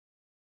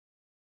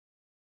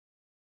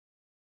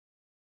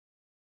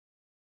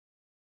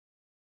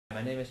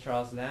My name is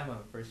Charles Lam. I'm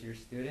a first-year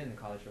student in the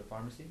College of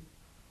Pharmacy.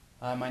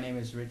 My name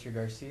is Richard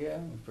Garcia.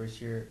 I'm a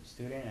first-year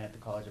student at the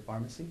College of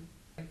Pharmacy.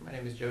 My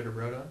name is Joe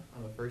DeBroda.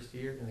 I'm a first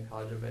year in the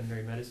College of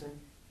Veterinary Medicine.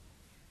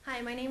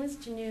 Hi, my name is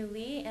Janu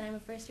Lee, and I'm a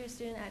first-year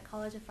student at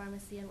College of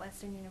Pharmacy at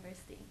Western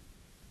University.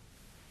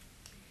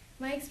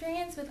 My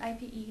experience with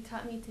IPE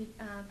taught me to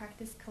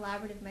practice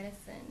collaborative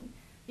medicine.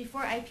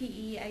 Before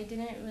IPE, I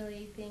didn't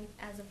really think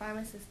as a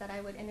pharmacist that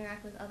I would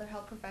interact with other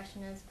health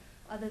professionals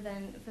other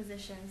than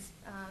physicians.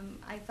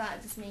 I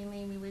thought just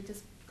mainly we would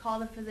just call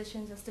the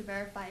physician just to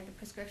verify the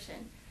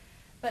prescription.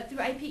 But through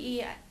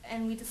IPE,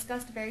 and we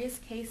discussed various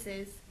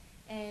cases,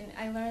 and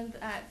I learned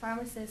that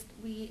pharmacists,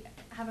 we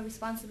have a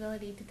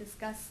responsibility to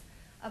discuss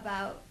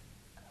about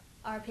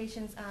our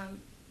patients'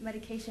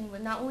 medication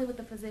with not only with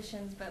the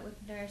physicians but with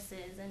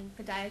nurses and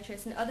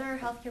podiatrists and other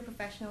healthcare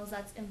professionals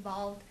that's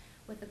involved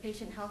with the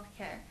patient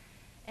healthcare.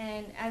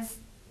 And as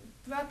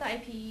throughout the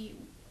IPE,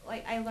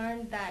 I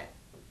learned that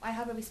I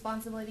have a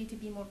responsibility to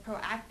be more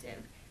proactive.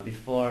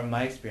 Before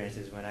my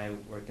experiences when I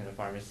worked in a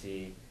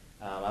pharmacy,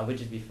 I would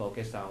just be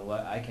focused on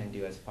what I can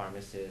do as a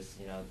pharmacist,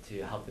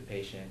 to help the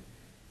patient,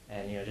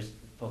 and just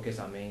focus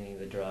on mainly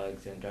the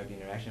drugs and drug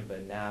interaction.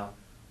 But now,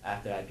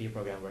 after the IP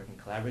program, working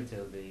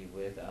collaboratively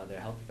with other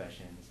health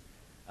professions,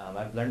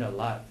 I've learned a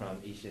lot from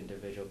each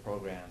individual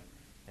program,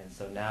 and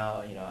so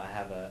now I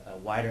have a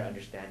wider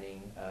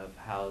understanding of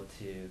how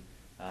to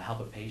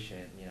help a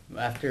patient.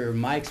 After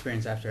my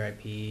experience after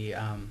IPE,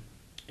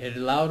 it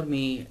allowed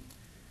me,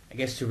 I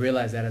guess, to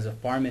realize that as a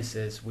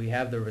pharmacist, we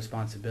have the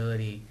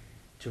responsibility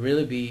to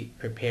really be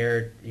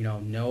prepared,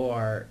 know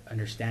our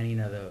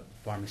understanding of the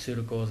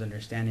pharmaceuticals,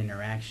 understand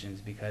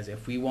interactions, because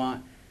if we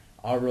want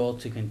our role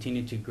to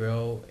continue to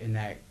grow in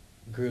that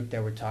group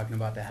that we're talking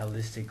about, the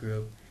holistic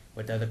group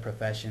with other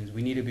professions,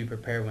 we need to be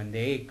prepared when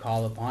they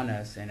call upon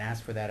us and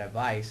ask for that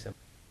advice.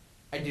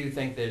 I do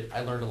think that I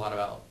learned a lot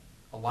about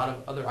a lot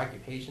of other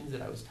occupations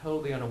that I was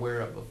totally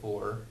unaware of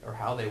before, or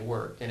how they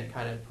worked, and it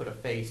kind of put a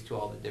face to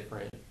all the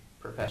different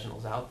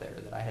professionals out there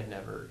that I had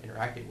never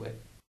interacted with.